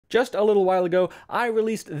just a little while ago, I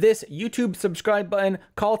released this YouTube subscribe button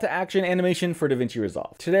call to action animation for DaVinci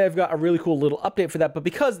Resolve. Today I've got a really cool little update for that, but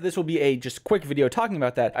because this will be a just quick video talking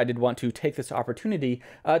about that, I did want to take this opportunity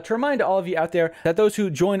to remind all of you out there that those who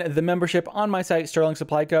join the membership on my site, Sterling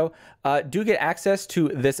Supply Co., do get access to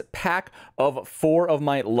this pack of 4 of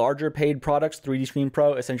my larger paid products: 3D Screen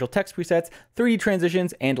Pro, Essential Text Presets, 3D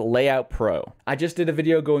Transitions, and Layout Pro. I just did a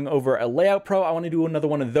video going over a Layout Pro. I want to do another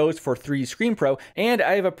one of those for 3D Screen Pro, and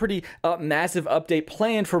I have a pretty massive update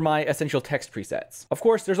planned for my Essential Text Presets. Of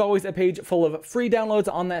course, there's always a page full of free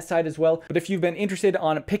downloads on that site as well, but if you've been interested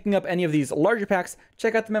on picking up any of these larger packs,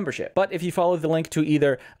 check out the membership. But if you follow the link to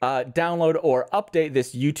either download or update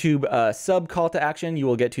this YouTube sub call to action, you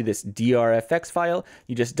will get to this DRFX file.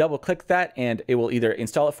 You just double click that and it will either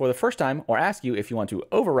install it for the first time or ask you if you want to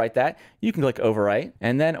overwrite that. You can click overwrite.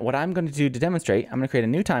 And then what I'm going to do to demonstrate, I'm going to create a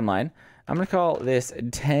new timeline. I'm going to call this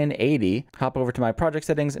 1080. Hop over to my project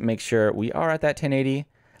settings and make sure we are at that 1080.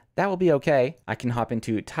 That will be okay. I can hop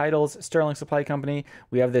into titles, Sterling Supply Company.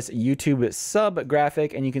 We have this YouTube sub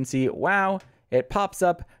graphic and you can see, wow, it pops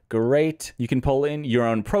up. Great. You can pull in your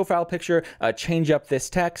own profile picture, change up this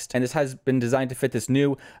text, and this has been designed to fit this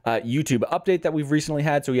new YouTube update that we've recently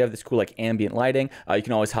had. So we have this cool like ambient lighting. You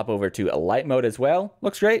can always hop over to a light mode as well.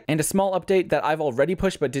 Looks great. And a small update that I've already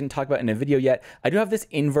pushed but didn't talk about in a video yet. I do have this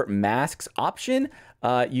invert masks option.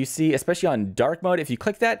 You see, especially on dark mode, if you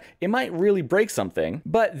click that, it might really break something.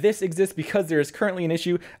 But this exists because there is currently an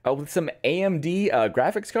issue with some AMD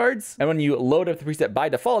graphics cards. And when you load up the preset by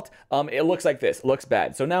default, it looks like this. It looks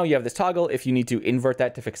bad. So now you have this toggle if you need to invert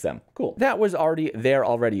that to fix them. Cool. That was already there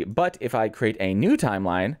already. But if I create a new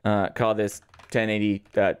timeline, call this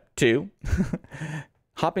 1082,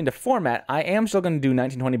 hop into format, I am still going to do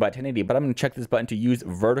 1920 by 1080, but I'm going to check this button to use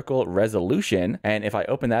vertical resolution. And if I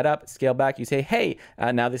open that up, scale back, you say, hey,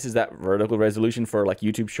 now this is that vertical resolution for like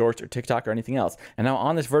YouTube Shorts or TikTok or anything else. And now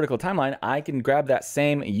on this vertical timeline, I can grab that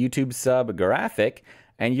same YouTube sub graphic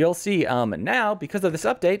and you'll see now, because of this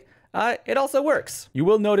update, it also works. You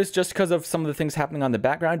will notice, just because of some of the things happening on the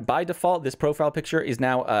background, by default, this profile picture is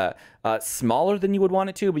now smaller than you would want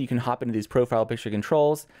it to, but you can hop into these profile picture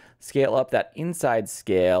controls, scale up that inside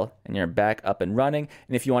scale, and you're back up and running.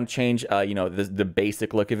 And if you want to change, you know, the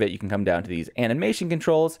basic look of it, you can come down to these animation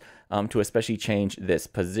controls to especially change this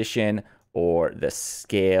position or the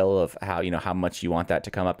scale of how, you know, how much you want that to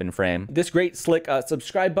come up in frame. This great slick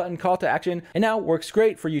subscribe button call to action, and now works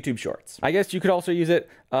great for YouTube Shorts. I guess you could also use it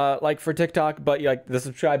like for TikTok, but like the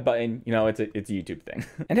subscribe button, you know, it's a YouTube thing.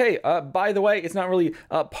 And hey, by the way, it's not really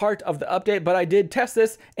part of the update, but I did test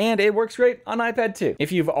this and it works great on iPad too.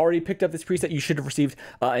 If you've already picked up this preset, you should have received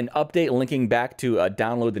an update linking back to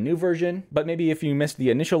download the new version. But maybe if you missed the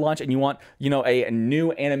initial launch and you want, you know, a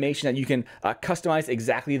new animation that you can customize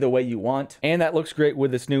exactly the way you want, and that looks great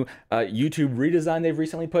with this new YouTube redesign they've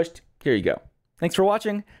recently pushed, here you go. Thanks for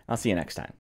watching. I'll see you next time.